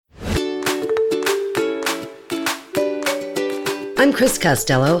I'm Chris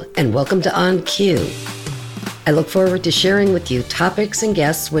Costello, and welcome to On Cue. I look forward to sharing with you topics and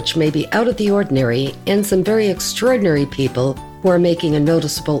guests which may be out of the ordinary and some very extraordinary people who are making a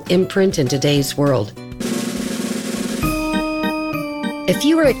noticeable imprint in today's world. If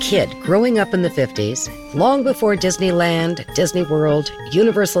you were a kid growing up in the 50s, long before Disneyland, Disney World,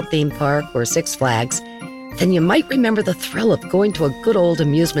 Universal Theme Park, or Six Flags, then you might remember the thrill of going to a good old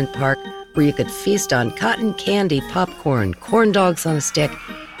amusement park where you could feast on cotton candy, popcorn, corn dogs on a stick,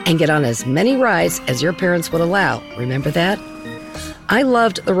 and get on as many rides as your parents would allow. Remember that? I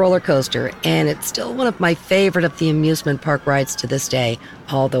loved the roller coaster, and it's still one of my favorite of the amusement park rides to this day,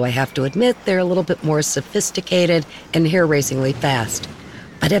 although I have to admit they're a little bit more sophisticated and hair-raisingly fast.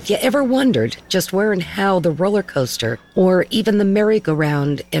 But have you ever wondered just where and how the roller coaster, or even the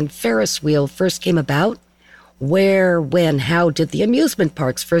merry-go-round and Ferris wheel first came about? Where, when, how did the amusement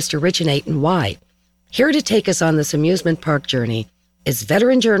parks first originate and why? Here to take us on this amusement park journey is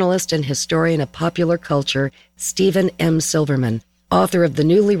veteran journalist and historian of popular culture, Stephen M. Silverman, author of the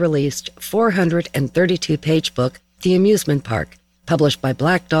newly released 432-page book, The Amusement Park, published by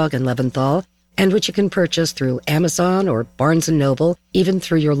Black Dog and Leventhal, and which you can purchase through Amazon or Barnes & Noble, even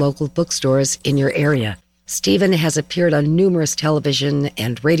through your local bookstores in your area. Stephen has appeared on numerous television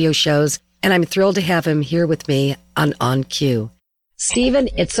and radio shows, and I'm thrilled to have him here with me on Cue. Stephen,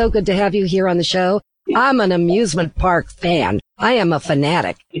 it's so good to have you here on the show. I'm an amusement park fan. I am a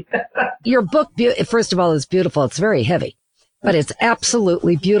fanatic. Your book, first of all, is beautiful. It's very heavy, but it's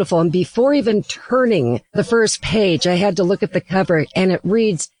absolutely beautiful. And before even turning the first page, I had to look at the cover, and it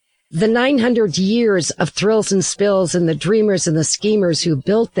reads, "The 900 years of thrills and spills and the dreamers and the schemers who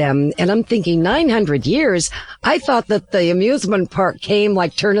built them." And I'm thinking 900 years? I thought that the amusement park came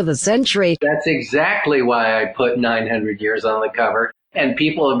like turn of the century. That's exactly why I put 900 years on the cover. And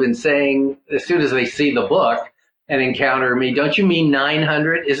people have been saying, as soon as they see the book and encounter me, "Don't you mean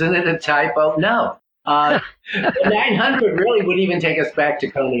 900? Isn't it a typo?" No. 900 really would even take us back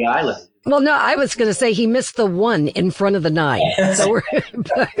to Coney Island. Well, no, I was going to say he missed the 1 in front of the 9. So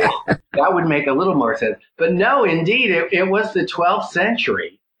that would make a little more sense. But no, indeed, it was the 12th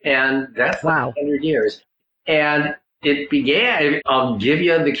century. And that's 100 years. And it began, I'll give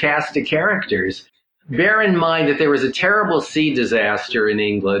you the cast of characters. Bear in mind that there was a terrible sea disaster in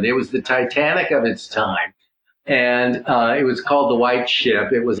England. It was the Titanic of its time. And it was called the White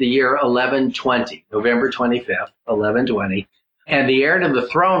Ship. It was the year 1120, November 25th, 1120. And the heir to the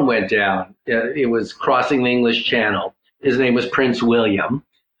throne went down. It was crossing the English Channel. His name was Prince William.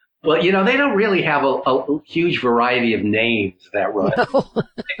 Well, you know, they don't really have a huge variety of names that run. No.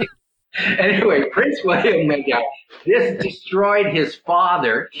 Anyway, Prince William went down. This destroyed his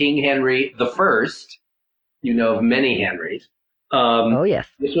father, King Henry I. You know of many Henrys. Oh, yes.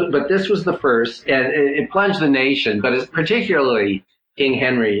 This was the first, and it plunged the nation, but it's particularly King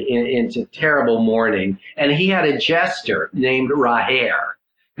Henry into terrible mourning. And he had a jester named Rahere.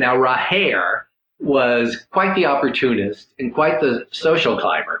 Now, Rahere was quite the opportunist and quite the social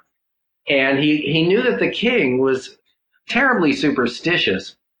climber. And he knew that the king was terribly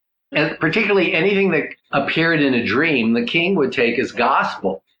superstitious. And particularly anything that appeared in a dream, the king would take as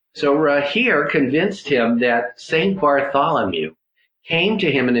gospel. So Rahere convinced him that St. Bartholomew came to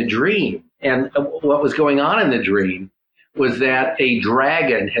him in a dream. And what was going on in the dream was that a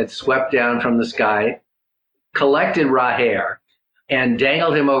dragon had swept down from the sky, collected Rahere, and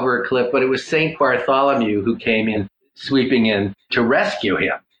dangled him over a cliff. But it was St. Bartholomew who came in, sweeping in to rescue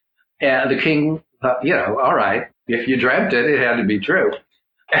him. And the king thought, you know, all right, if you dreamt it, it had to be true.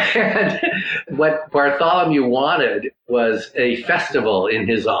 And what Bartholomew wanted was a festival in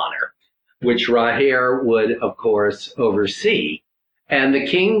his honor, which Rahere would, of course, oversee. And the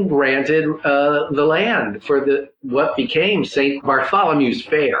king granted the land for what became St. Bartholomew's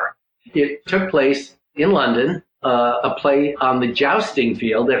Fair. It took place in London, a play on the jousting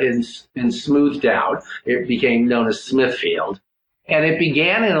field that has been smoothed out. It became known as Smithfield. And it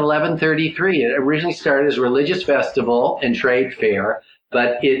began in 1133. It originally started as a religious festival and trade fair,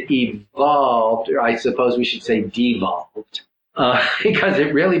 but it evolved, or I suppose we should say devolved, because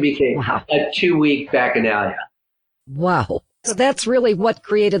it really became a 2-week bacchanalia. Wow. So that's really what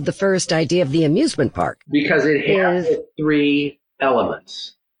created the first idea of the amusement park. Because it had 3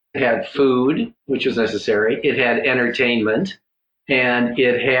 elements. It had food, which was necessary. It had entertainment, and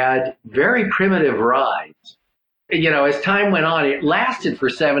it had very primitive rides. You know, as time went on, it lasted for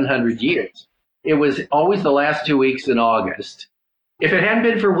 700 years. It was always the last 2 weeks in August. If it hadn't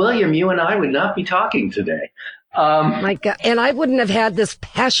been for William, you and I would not be talking today. My God. And I wouldn't have had this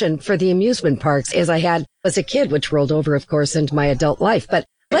passion for the amusement parks as I had as a kid, which rolled over, of course, into my adult life. But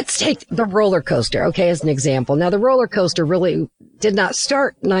Let's take the roller coaster, okay, as an example. Now, the roller coaster really did not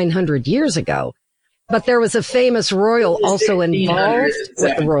start 900 years ago, but there was a famous royal also involved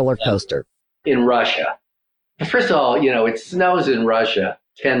with the roller coaster. In Russia. First of all, it snows in Russia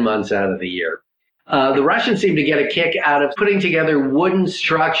 10 months out of the year. The Russians seem to get a kick out of putting together wooden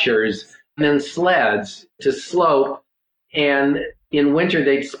structures and then sleds to slope. And in winter,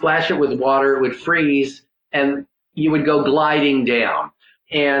 they'd splash it with water, it would freeze, and you would go gliding down.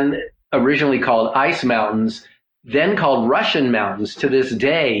 And originally called ice mountains, then called Russian mountains. To this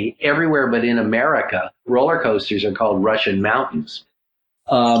day, everywhere but in America, roller coasters are called Russian mountains.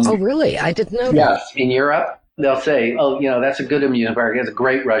 Oh, really? I didn't know that. Yes. In Europe, they'll say, that's a good amusement park. It's a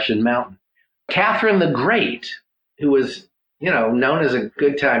great Russian mountain. Catherine the Great, who was, known as a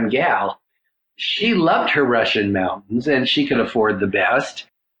good time gal, she loved her Russian mountains and she could afford the best.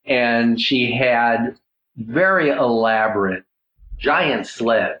 And she had very elaborate giant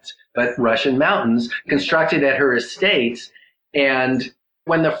sleds, but Russian mountains constructed at her estates. And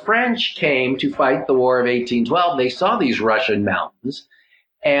when the French came to fight the War of 1812, they saw these Russian mountains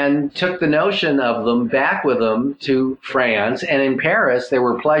and took the notion of them back with them to France. And in Paris, there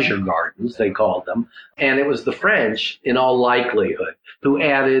were pleasure gardens, they called them. And it was the French, in all likelihood, who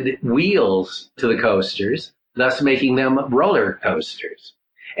added wheels to the coasters, thus making them roller coasters.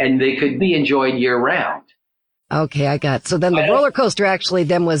 And they could be enjoyed year round. Okay, I got it. So then the roller coaster actually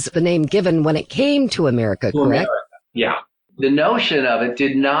then was the name given when it came to America, correct? Yeah. The notion of it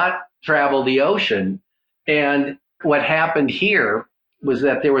did not travel the ocean. And what happened here was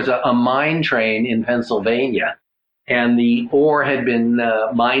that there was a mine train in Pennsylvania, and the ore had been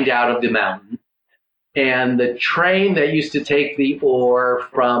mined out of the mountain. And the train that used to take the ore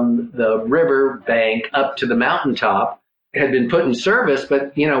from the river bank up to the mountaintop had been put in service,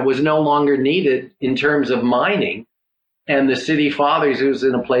 but, was no longer needed in terms of mining. And the city fathers, who was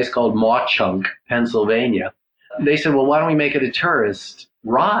in a place called Mauchunk, Pennsylvania, they said, well, why don't we make it a tourist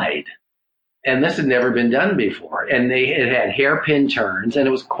ride? And this had never been done before. And it had hairpin turns, and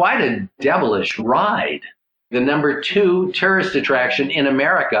it was quite a devilish ride. The number 2 tourist attraction in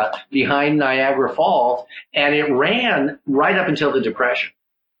America behind Niagara Falls, and it ran right up until the Depression.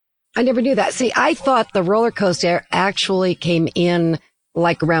 I never knew that. See, I thought the roller coaster actually came in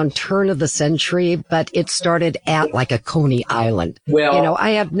like around turn of the century, but it started at like a Coney Island. Well,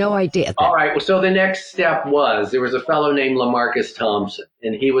 I have no idea. All right. Well, so the next step was there was a fellow named Lamarcus Thompson,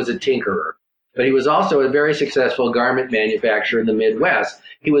 and he was a tinkerer, but he was also a very successful garment manufacturer in the Midwest.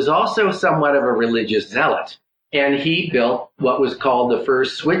 He was also somewhat of a religious zealot, and he built what was called the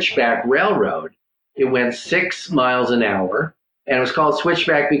first switchback railroad. It went 6 miles an hour. And it was called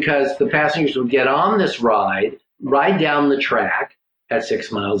switchback because the passengers would get on this ride down the track at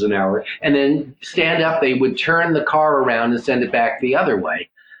 6 miles an hour, and then stand up. They would turn the car around and send it back the other way.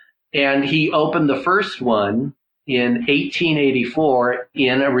 And he opened the first one in 1884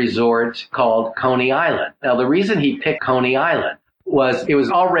 in a resort called Coney Island. Now, the reason he picked Coney Island was it was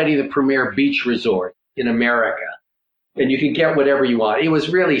already the premier beach resort in America, and you could get whatever you want. It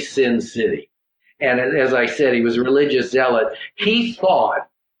was really Sin City. And as I said, he was a religious zealot. He thought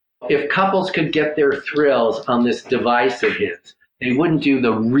if couples could get their thrills on this device of his, they wouldn't do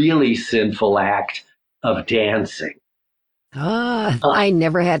the really sinful act of dancing. I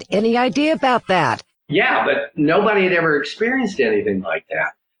never had any idea about that. Yeah, but nobody had ever experienced anything like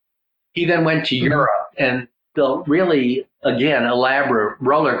that. He then went to Europe and built really, again, elaborate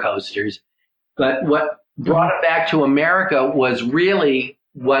roller coasters. But what brought it back to America was really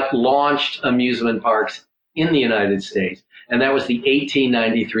what launched amusement parks in the United States. And that was the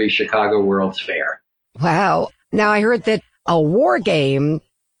 1893 Chicago World's Fair. Wow. Now I heard that a war game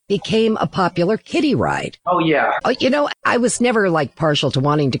became a popular kiddie ride. Oh, yeah. I was never partial to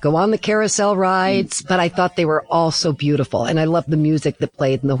wanting to go on the carousel rides, but I thought they were all so beautiful. And I loved the music that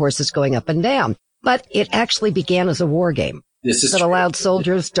played and the horses going up and down. But it actually began as a war game. That allowed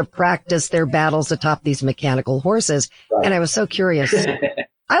soldiers to practice their battles atop these mechanical horses. Right. And I was so curious.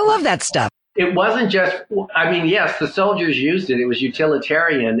 I love that stuff. It wasn't just, yes, the soldiers used it. It was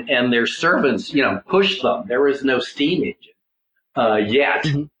utilitarian, and their servants, pushed them. There was no steam engine yet.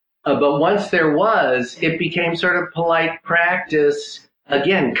 Mm-hmm. But once there was, it became sort of polite practice.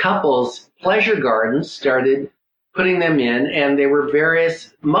 Again, couples, pleasure gardens started putting them in, and they were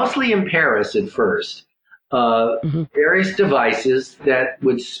various, mostly in Paris at first. Various devices that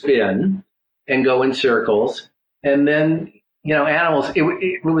would spin and go in circles. And then, animals,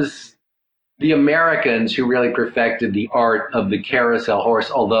 it was the Americans who really perfected the art of the carousel horse,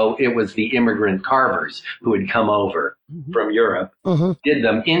 although it was the immigrant carvers who had come over from Europe, did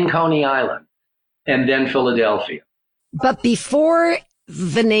them in Coney Island and then Philadelphia. But before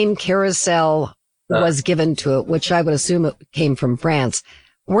the name carousel was given to it, which I would assume it came from France,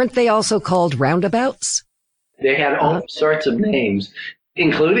 weren't they also called roundabouts? They had all sorts of names,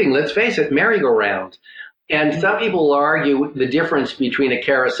 including, let's face it, merry-go-round. And some people will argue the difference between a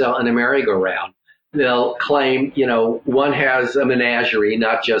carousel and a merry-go-round. They'll claim, one has a menagerie,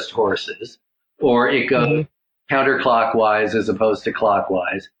 not just horses, or it goes counterclockwise as opposed to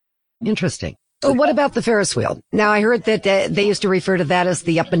clockwise. Interesting. Oh, what about the Ferris wheel? Now, I heard that they used to refer to that as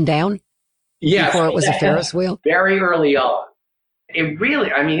the up and down. Yes. Before it was a Ferris wheel. Very early on.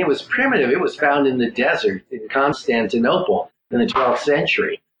 It was primitive. It was found in the desert in Constantinople in the 12th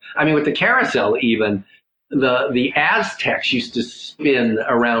century. With the carousel even, the Aztecs used to spin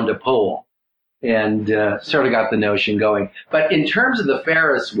around a pole and sort of got the notion going. But in terms of the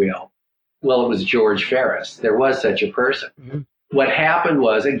Ferris wheel, well, it was George Ferris. There was such a person. Mm-hmm. What happened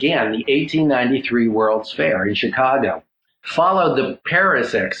was, again, the 1893 World's Fair in Chicago followed the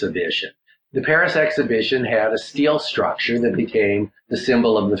Paris exhibition. The Paris exhibition had a steel structure that became the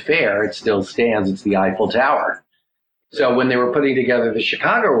symbol of the fair. It still stands. It's the Eiffel Tower. So when they were putting together the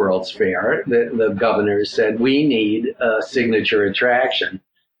Chicago World's Fair, the governors said, we need a signature attraction.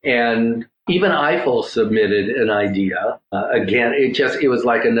 And even Eiffel submitted an idea. Again, it was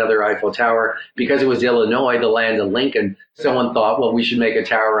like another Eiffel Tower. Because it was Illinois, the land of Lincoln, someone thought, well, we should make a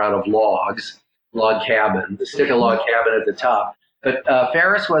tower out of logs, log cabin, stick a log cabin at the top. But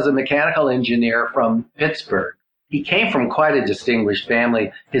Ferris was a mechanical engineer from Pittsburgh. He came from quite a distinguished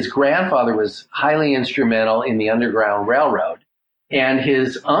family. His grandfather was highly instrumental in the Underground Railroad. And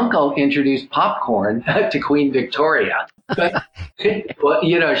his uncle introduced popcorn to Queen Victoria. But, she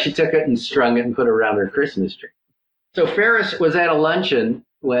took it and strung it and put it around her Christmas tree. So Ferris was at a luncheon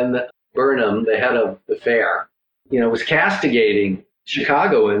when Burnham, the head of the fair, was castigating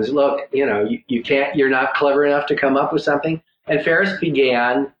Chicagoans. Look, you're not clever enough to come up with something. And Ferris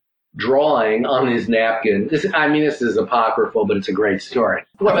began drawing on his napkin. This is apocryphal, but it's a great story.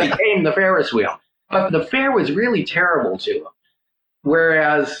 What became the Ferris wheel. But the fair was really terrible to him.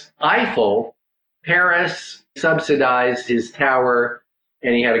 Whereas Eiffel, Paris subsidized his tower,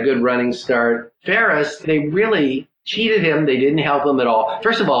 and he had a good running start. Ferris, they really cheated him. They didn't help him at all.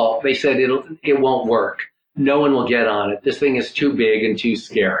 First of all, they said it won't work. No one will get on it. This thing is too big and too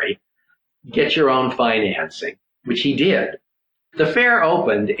scary. Get your own financing, which he did. The fair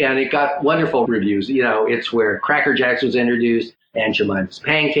opened, and it got wonderful reviews. It's where Cracker Jacks was introduced, Aunt Jemima's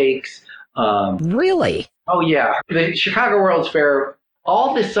Pancakes. Really? Oh, yeah. The Chicago World's Fair,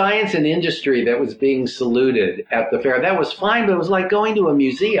 all the science and industry that was being saluted at the fair, that was fine, but it was like going to a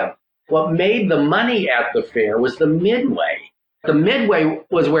museum. What made the money at the fair was the Midway. The Midway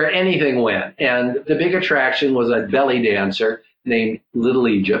was where anything went, and the big attraction was a belly dancer named Little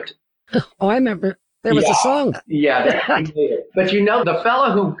Egypt. Oh, I remember. There was a song. Yeah. But the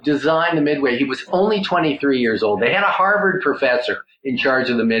fellow who designed the Midway, he was only 23 years old. They had a Harvard professor in charge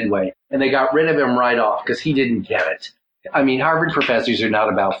of the Midway, and they got rid of him right off because he didn't get it. Harvard professors are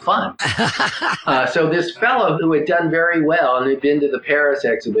not about fun. So this fellow who had done very well and had been to the Paris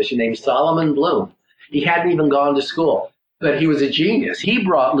exhibition named Solomon Bloom, he hadn't even gone to school, but he was a genius. He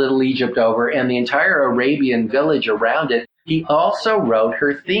brought Little Egypt over and the entire Arabian village around it. He also wrote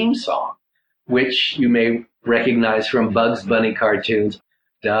her theme song, which you may recognize from Bugs Bunny cartoons.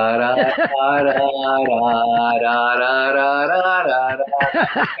 Da da da da da da da da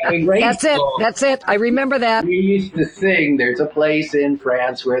da. That's it. I remember that. We used to sing, there's a place in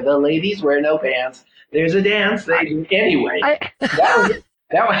France where the ladies wear no pants. There's a dance they do. Anyway, that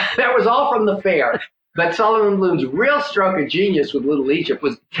was all from the fair. But Solomon Bloom's real stroke of genius with Little Egypt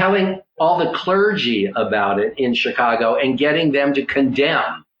was telling all the clergy about it in Chicago and getting them to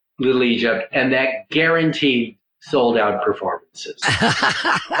condemn Little Egypt, and that guaranteed sold-out performances.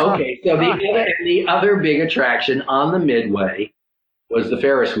 Okay, so the other big attraction on the Midway was the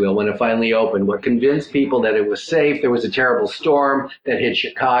Ferris wheel when it finally opened. What convinced people that it was safe, there was a terrible storm that hit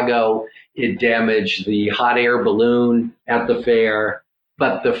Chicago. It damaged the hot air balloon at the fair,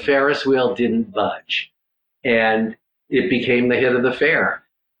 but the Ferris wheel didn't budge, and it became the hit of the fair.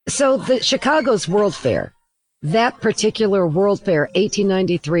 So the Chicago's World Fair, that particular World Fair,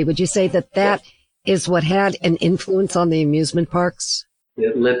 1893, would you say that is what had an influence on the amusement parks?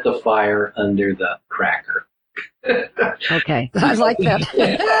 It lit the fire under the cracker. Okay, I like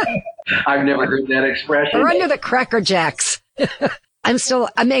that. I've never heard that expression. Or under the Cracker Jacks. I'm still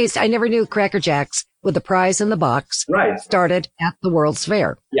amazed. I never knew Cracker Jacks with the prize in the box started at the World's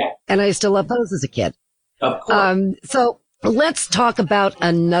Fair. Yeah. And I used to love those as a kid. Of course. So let's talk about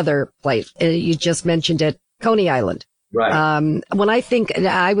another place. You just mentioned it, Coney Island. Right. When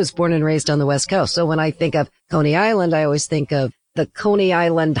I was born and raised on the West Coast. So when I think of Coney Island, I always think of the Coney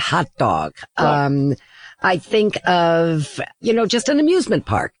Island hot dog. Right. I think of, just an amusement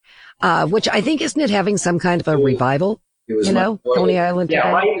park, which I think, isn't it having some kind of a revival? It was Coney Island.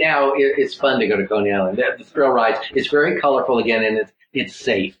 Yeah, right now it's fun to go to Coney Island. The thrill rides. It's very colorful again, and it's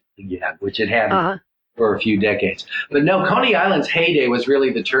safe again, which it hadn't for a few decades. But no, Coney Island's heyday was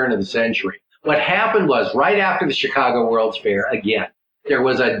really the turn of the century. What happened was right after the Chicago World's Fair, again, there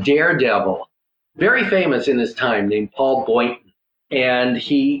was a daredevil, very famous in his time, named Paul Boynton. And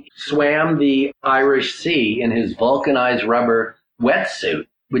he swam the Irish Sea in his vulcanized rubber wetsuit,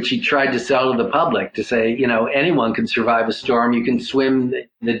 which he tried to sell to the public to say, anyone can survive a storm. You can swim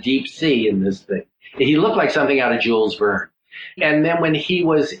the deep sea in this thing. He looked like something out of Jules Verne. And then when he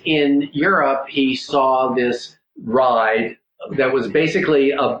was in Europe, he saw this ride that was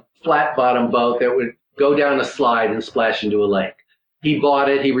basically a flat bottom boat that would go down a slide and splash into a lake. He bought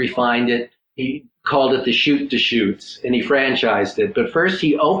it. He refined it. He called it the Shoot to Shoots, and he franchised it. But first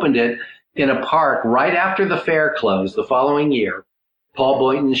he opened it in a park right after the fair closed the following year, Paul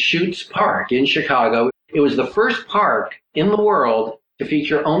Boynton's Shoots Park in Chicago. It was the first park in the world to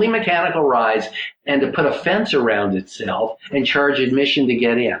feature only mechanical rides and to put a fence around itself and charge admission to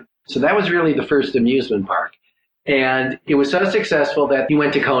get in. So that was really the first amusement park. And it was so successful that he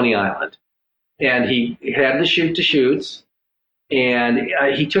went to Coney Island, and he had the Shoot to Shoots. And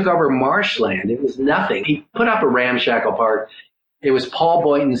he took over marshland. It was nothing. He put up a ramshackle park. It was Paul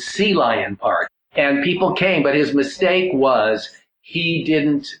Boynton's Sea Lion Park. And people came, but his mistake was he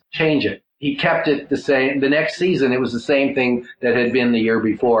didn't change it. He kept it the same. The next season, it was the same thing that had been the year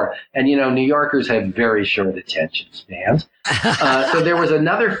before. And, New Yorkers have very short attention spans. So there was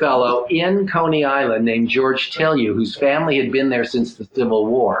another fellow in Coney Island named George Tillieu, whose family had been there since the Civil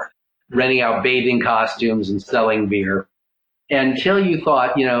War, renting out bathing costumes and selling beer. Until you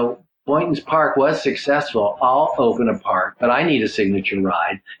thought, Boynton's Park was successful. I'll open a park, but I need a signature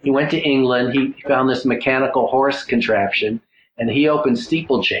ride. He went to England. He found this mechanical horse contraption, and he opened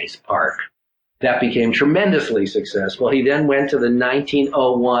Steeplechase Park. That became tremendously successful. He then went to the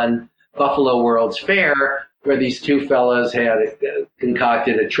 1901 Buffalo World's Fair, where these two fellows had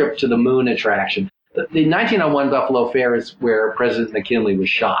concocted a trip to the moon attraction. The 1901 Buffalo Fair is where President McKinley was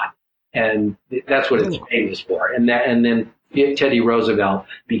shot, and that's what it's famous for. And then Teddy Roosevelt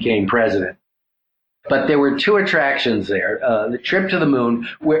became president. But there were two attractions there. The trip to the moon,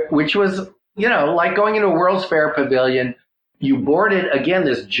 which was, like going into a World's Fair pavilion. You boarded, again,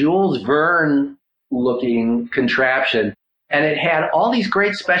 this Jules Verne looking contraption, and it had all these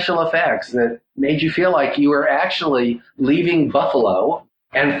great special effects that made you feel like you were actually leaving Buffalo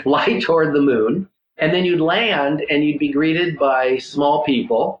and fly toward the moon. And then you'd land and you'd be greeted by small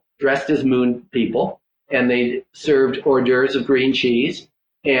people dressed as moon people. And they served hors d'oeuvres of green cheese,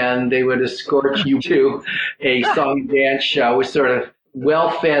 and they would escort you to a song dance show with sort of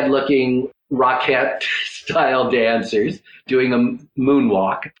well-fed looking Rockette-style dancers doing a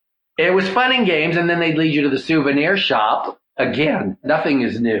moonwalk. It was fun and games, and then they'd lead you to the souvenir shop. Again, nothing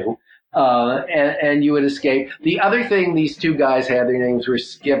is new. And you would escape. The other thing these two guys had, their names were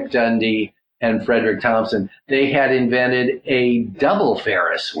Skip Dundee and Frederick Thompson. They had invented a double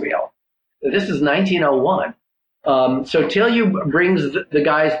Ferris wheel. This is 1901. So Tillieu brings the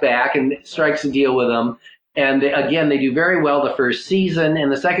guys back and strikes a deal with them. And they do very well the first season.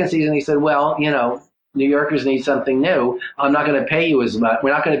 And the second season, he said, well, New Yorkers need something new. I'm not going to pay you as much.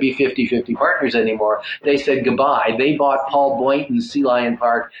 We're not going to be 50-50 partners anymore. They said goodbye. They bought Paul Boynton's Sea Lion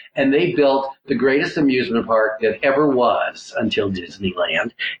Park, and they built the greatest amusement park that ever was until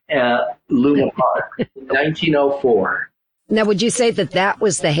Disneyland, Luna Park, 1904. Now, would you say that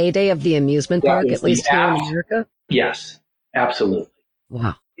was the heyday of the amusement park, at least here in America? Yes, absolutely.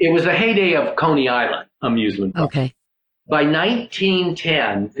 Wow. It was the heyday of Coney Island amusement park. Okay. By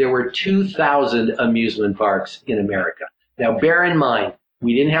 1910, there were 2,000 amusement parks in America. Now, bear in mind,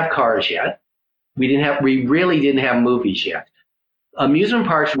 we didn't have cars yet. We really didn't have movies yet. Amusement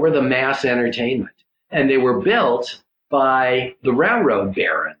parks were the mass entertainment, and they were built by the railroad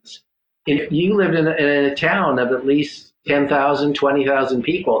barons. If you lived in a town of at least 10,000, 20,000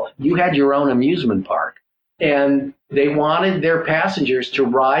 people, you had your own amusement park. And they wanted their passengers to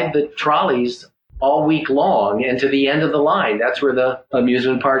ride the trolleys all week long and to the end of the line. That's where the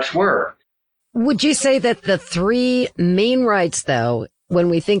amusement parks were. Would you say that the three main rides, though, when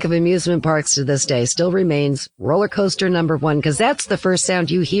we think of amusement parks to this day, still remains roller coaster number one? Because that's the first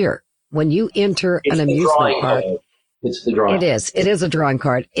sound you hear when you enter an amusement park. It's the drawing. It is. It is a drawing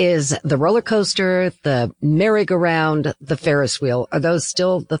card. Is the roller coaster, the merry-go-round, the Ferris wheel, are those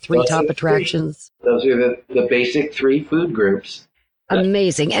still the three top attractions? Those are the basic three food groups.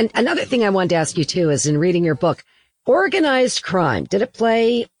 Amazing. And another thing I wanted to ask you, too, is in reading your book, Organized crime. Did it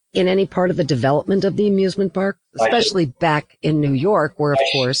play in any part of the development of the amusement park? Especially back in New York, where, of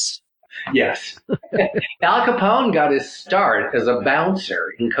course... Yes. Al Capone got his start as a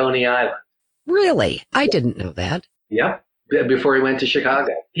bouncer in Coney Island. Really? I didn't know that. Yep. Before he went to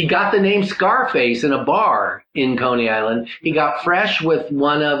Chicago. He got the name Scarface in a bar in Coney Island. He got fresh with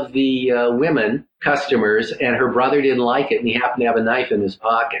one of the women customers, and her brother didn't like it, and he happened to have a knife in his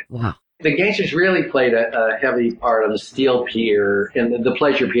pocket. Wow. The gangsters really played a heavy part on the Steel Pier and the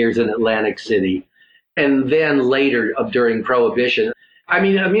pleasure piers in Atlantic City. And then later, during Prohibition, I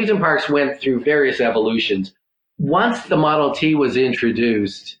mean, amusement parks went through various evolutions. Once the Model T was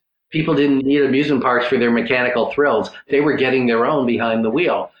introduced, people didn't need amusement parks for their mechanical thrills. They were getting their own behind the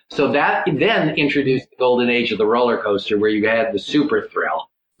wheel. So that then introduced the golden age of the roller coaster, where you had the super thrill.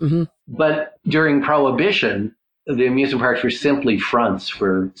 Mm-hmm. But during Prohibition, the amusement parks were simply fronts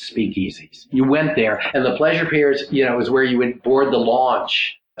for speakeasies. You went there, and the pleasure piers, was where you would board the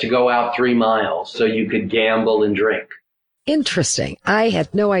launch to go out 3 miles so you could gamble and drink. Interesting. I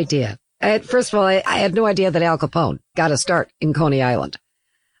had no idea. First of all, I had no idea that Al Capone got a start in Coney Island.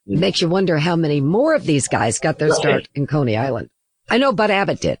 It makes you wonder how many more of these guys got their start in Coney Island. I know Bud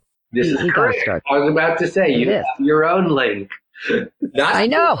Abbott did. This is correct. I was about to say, you have your own link. I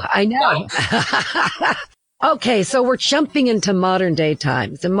know. Okay, so we're jumping into modern day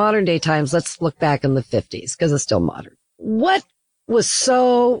times. In modern day times, let's look back in the 50s, because it's still modern. What was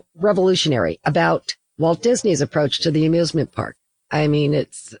so revolutionary about Walt Disney's approach to the amusement park? I mean,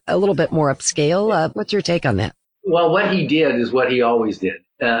 it's a little bit more upscale. What's your take on that? Well, what he did is what he always did.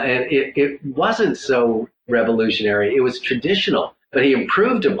 And it wasn't so revolutionary. It was traditional, but he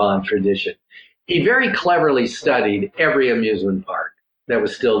improved upon tradition. He very cleverly studied every amusement park that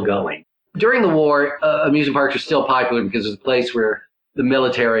was still going. During the war, amusement parks were still popular because it was a place where the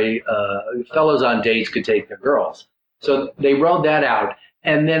military fellows on dates could take their girls. So they rode that out.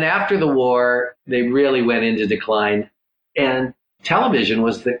 And then after the war, they really went into decline. And television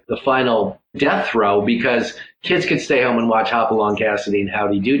was the final death throw because kids could stay home and watch Hopalong Cassidy and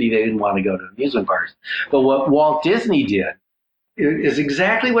Howdy Doody. They didn't want to go to amusement parks. But what Walt Disney did is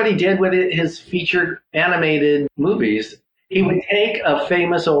exactly what he did with his featured animated movies. He would take a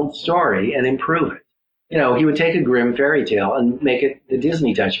famous old story and improve it. He would take a grim fairy tale and make it the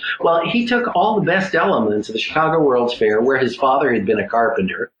Disney touch. Well, he took all the best elements of the Chicago World's Fair, where his father had been a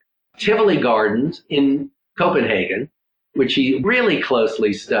carpenter, Tivoli Gardens in Copenhagen, which he really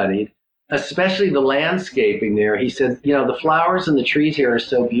closely studied, especially the landscaping there. He said, the flowers and the trees here are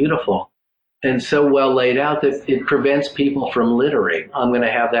so beautiful and so well laid out that it prevents people from littering. I'm going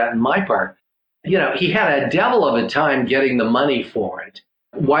to have that in my park. He had a devil of a time getting the money for it.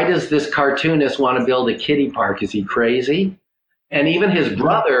 Why does this cartoonist want to build a kiddie park? Is he crazy? And even his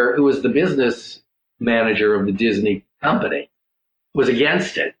brother, who was the business manager of the Disney company, was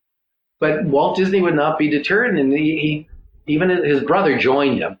against it. But Walt Disney would not be deterred, and even his brother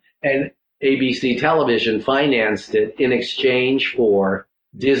joined him. And ABC Television financed it in exchange for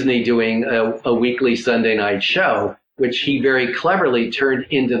Disney doing a weekly Sunday night show, which he very cleverly turned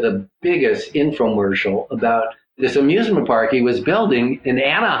into the biggest infomercial about this amusement park he was building in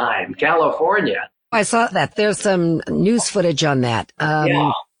Anaheim, California. I saw that. There's some news footage on that,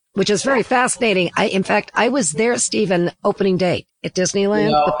 which is very fascinating. In fact, I was there, Stephen, opening day at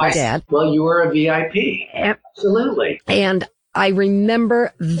Disneyland with my dad. Well, you were a VIP. Absolutely. And I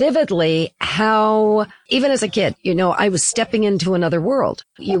remember vividly how, even as a kid, I was stepping into another world.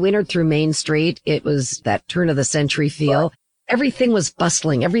 You entered through Main Street. It was that turn of the century feel. Right. Everything was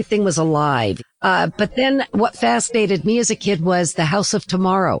bustling. Everything was alive. But then what fascinated me as a kid was the House of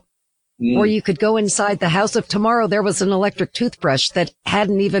Tomorrow, where you could go inside the House of Tomorrow. There was an electric toothbrush that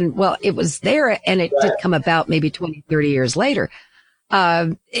hadn't even, it was there, and it did come about maybe 20, 30 years later.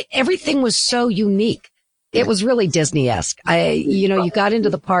 Everything was so unique. It was really Disney-esque. You got into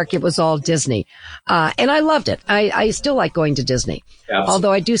the park, it was all Disney. And I loved it. I still like going to Disney. Absolutely.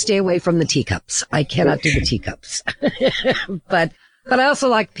 Although I do stay away from the teacups. I cannot do the teacups. But I also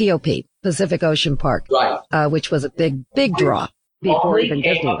like POP, Pacific Ocean Park, right. Which was a big draw before even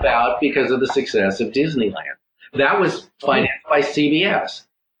Disney. Came about because of the success of Disneyland. That was financed by CBS.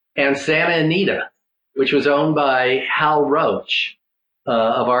 And Santa Anita, which was owned by Hal Roach,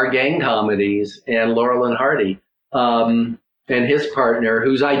 of Our Gang Comedies and Laurel and Hardy, and his partner,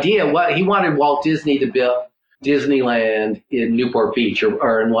 whose idea, he wanted Walt Disney to build Disneyland in Newport Beach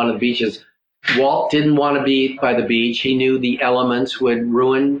or in one of the beaches. Walt didn't want to be by the beach. He knew the elements would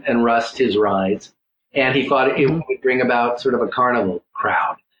ruin and rust his rides, and he thought it would bring about sort of a carnival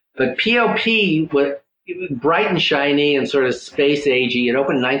crowd. But POP was bright and shiny and sort of space agey.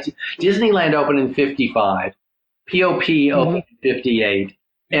 Disneyland opened in 1955. POP opened in 58.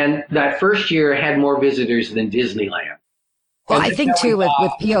 And that first year had more visitors than Disneyland. Well, I think too with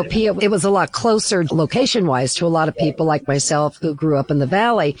POP, it was a lot closer location wise to a lot of people like myself who grew up in the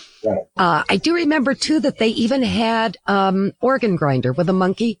Valley. Right. I do remember too that they even had, organ grinder with a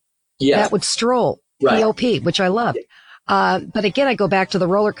monkey that would stroll POP, which I loved. But again, I go back to the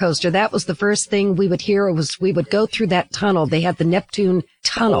roller coaster. That was the first thing we would hear was we would go through that tunnel. They had the Neptune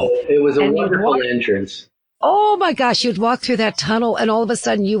tunnel. Oh, it was a wonderful entrance. Oh my gosh, you'd walk through that tunnel and all of a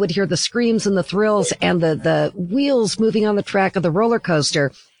sudden you would hear the screams and the thrills and the wheels moving on the track of the roller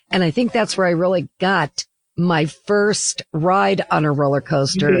coaster. And I think that's where I really got my first ride on a roller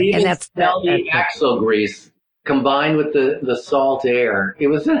coaster. And that's the axle grease combined with the salt air. It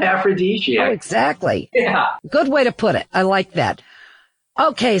was an aphrodisiac. Oh, exactly. Yeah. Good way to put it. I like that.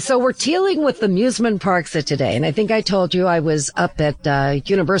 Okay, so we're dealing with amusement parks of today. And I think I told you I was up at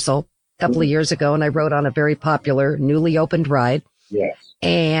Universal couple of years ago and I rode on a very popular newly opened ride. Yes.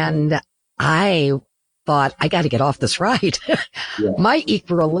 And I thought I got to get off this ride. My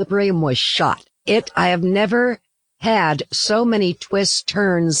equilibrium was shot. I have never had so many twists,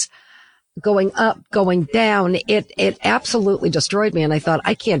 turns, going up, going down. It absolutely destroyed me. And I thought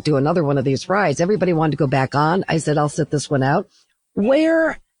I can't do another one of these rides. Everybody wanted to go back on. I said, I'll sit this one out.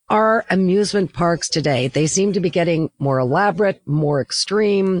 Where are amusement parks today? They seem to be getting more elaborate, more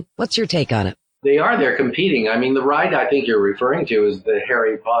extreme. What's your take on it? They are. They're competing. I mean, the ride I think you're referring to is the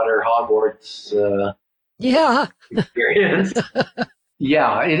Harry Potter Hogwarts experience.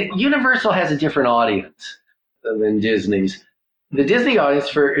 Universal has a different audience than Disney's. The Disney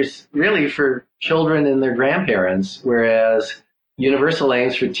audience is really for children and their grandparents, whereas Universal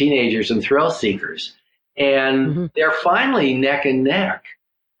aims for teenagers and thrill seekers. And they're finally neck and neck.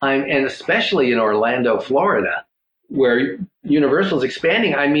 And especially in Orlando, Florida, where Universal's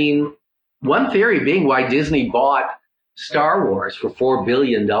expanding. I mean, one theory being why Disney bought Star Wars for $4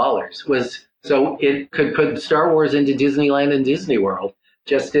 billion was so it could put Star Wars into Disneyland and Disney World,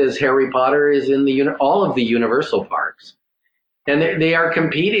 just as Harry Potter is in all of the Universal parks. And they are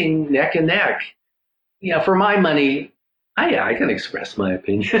competing neck and neck. Yeah, for my money, I can express my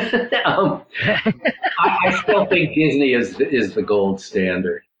opinion. I still think Disney is the gold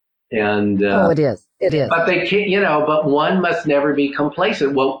standard. And it is. But they can't, but one must never be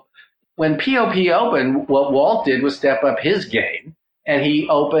complacent. Well, when POP opened, what Walt did was step up his game, and he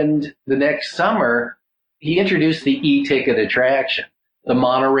opened the next summer. He introduced the e-ticket attraction, the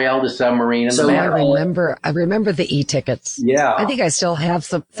monorail, the submarine, and the monorail. I remember the e-tickets. Yeah, I think I still have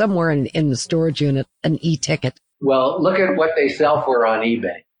somewhere in the storage unit an e-ticket. Well, look at what they sell for on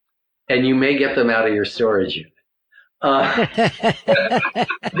eBay, and you may get them out of your storage unit.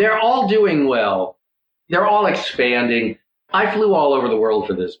 They're all doing well. They're all expanding. I flew all over the world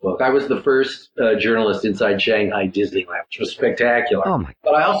for this book. I was the first journalist inside Shanghai Disneyland, which was spectacular. Oh my!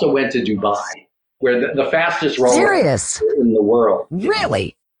 But I also went to Dubai, where the fastest roller in the world.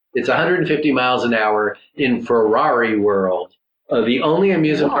 Really? It's 150 miles an hour in Ferrari World, the only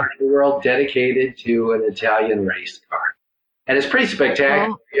amusement park in the world dedicated to an Italian race car. And it's pretty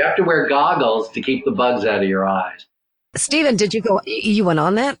spectacular. You have to wear goggles to keep the bugs out of your eyes. Stephen, you went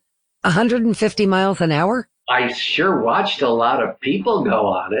on that? 150 miles an hour? I sure watched a lot of people go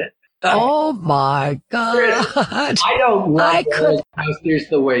on it. Oh my God. I don't love roller coasters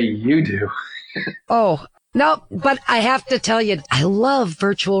the way you do. Oh, no, but I have to tell you, I love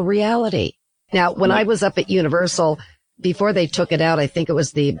virtual reality. Now, when I was up at Universal, before they took it out, I think it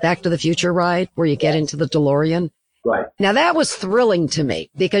was the Back to the Future ride where you get into the DeLorean. Right. Now that was thrilling to me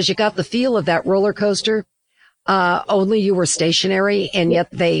because you got the feel of that roller coaster. Only you were stationary and yet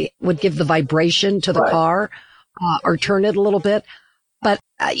they would give the vibration to the car, or turn it a little bit. But,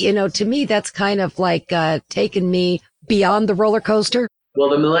 to me, that's kind of like, taking me beyond the roller coaster. Well,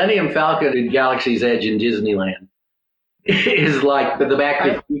 the Millennium Falcon at Galaxy's Edge in Disneyland is like the Back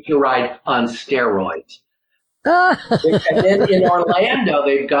to the Future ride on steroids. And then in Orlando,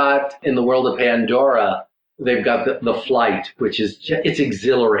 they've got, in the world of Pandora, they've got the flight, which is, it's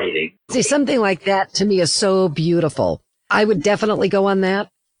exhilarating. See, something like that to me is so beautiful. I would definitely go on that.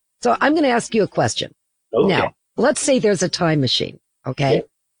 So I'm going to ask you a question. Okay. Now, let's say there's a time machine. Okay. Yeah.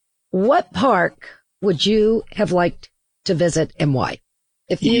 What park would you have liked to visit and why?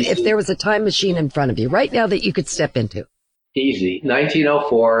 If there was a time machine in front of you right now that you could step into. Easy.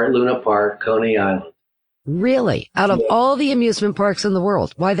 1904, Luna Park, Coney Island. Really? Out of all the amusement parks in the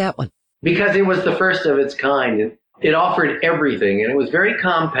world, why that one? Because it was the first of its kind. It offered everything, and it was very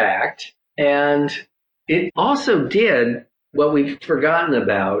compact. And it also did what we've forgotten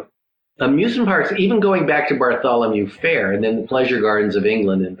about. Amusement parks, even going back to Bartholomew Fair and then the Pleasure Gardens of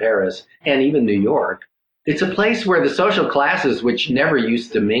England and Paris and even New York, It's a place where the social classes, which never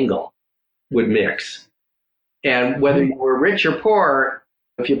used to mingle, would mix. And whether you were rich or poor,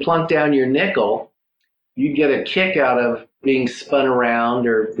 if you plunked down your nickel, you'd get a kick out of being spun around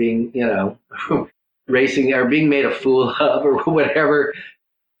or being, racing or being made a fool of or whatever.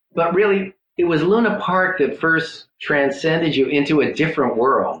 But really, it was Luna Park that first transcended you into a different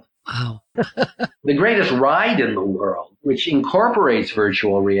world. Wow. The greatest ride in the world, which incorporates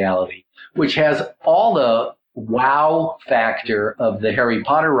virtual reality, which has all the wow factor of the Harry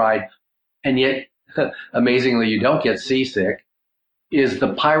Potter ride, and yet, amazingly, you don't get seasick, is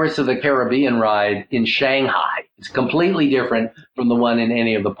the Pirates of the Caribbean ride in Shanghai. It's completely different from the one in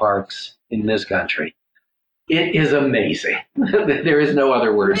any of the parks in this country. It is amazing. There is no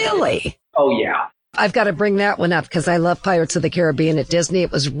other word. Really? Oh, yeah. I've got to bring that one up because I love Pirates of the Caribbean at Disney.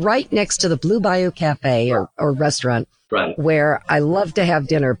 It was right next to the Blue Bayou Cafe or restaurant, right, where I love to have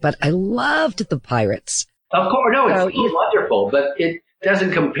dinner, but I loved the Pirates. Of course, no, it's wonderful, but it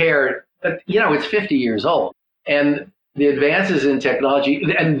doesn't compare. But, it's 50 years old. And the advances in technology,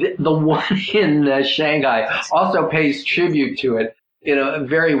 and the one in Shanghai also pays tribute to it in a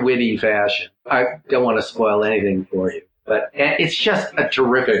very witty fashion. I don't want to spoil anything for you, but it's just a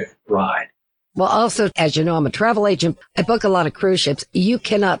terrific ride. Well, also, as you know, I'm a travel agent. I book a lot of cruise ships. You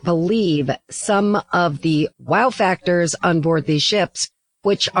cannot believe some of the wow factors on board these ships,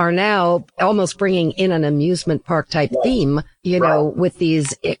 which are now almost bringing in an amusement park type theme, with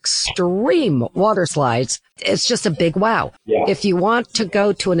these extreme water slides. It's just a big wow. Yeah. If you want to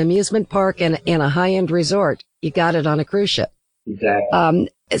go to an amusement park and a high-end resort, you got it on a cruise ship. Exactly.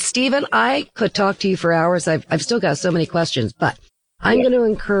 Stephen, I could talk to you for hours. I've still got so many questions, but I'm going to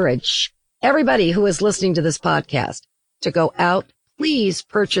encourage everybody who is listening to this podcast to go out. Please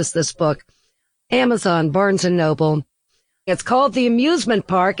purchase this book. Amazon, Barnes & Noble. It's called The Amusement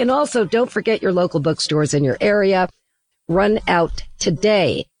Park. And also don't forget your local bookstores in your area. Run out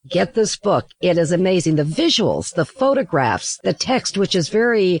today. Get this book. It is amazing. The visuals, the photographs, the text, which is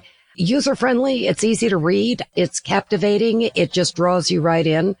very user-friendly. It's easy to read. It's captivating. It just draws you right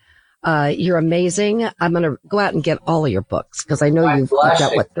in. You're amazing. I'm going to go out and get all of your books because I know you've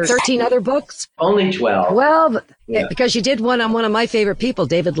got, 13 other books? Only 12. 12? Yeah. Because you did one on one of my favorite people,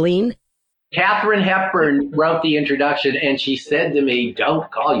 David Lean. Katharine Hepburn wrote the introduction, and she said to me, "Don't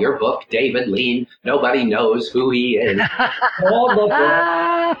call your book David Lean. Nobody knows who he is. All the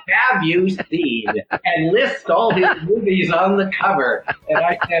books have you seen?" and list all his movies on the cover. And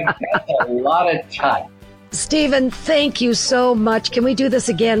I said, that's a lot of time. Stephen, thank you so much. Can we do this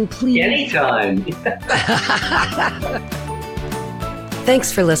again, please? Anytime.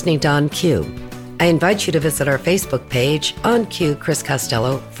 Thanks for listening to On Cue. I invite you to visit our Facebook page, On Cue Chris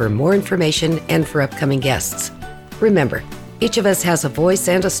Costello, for more information and for upcoming guests. Remember, each of us has a voice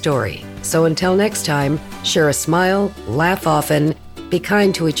and a story. So until next time, share a smile, laugh often, be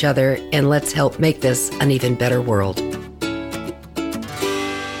kind to each other, and let's help make this an even better world.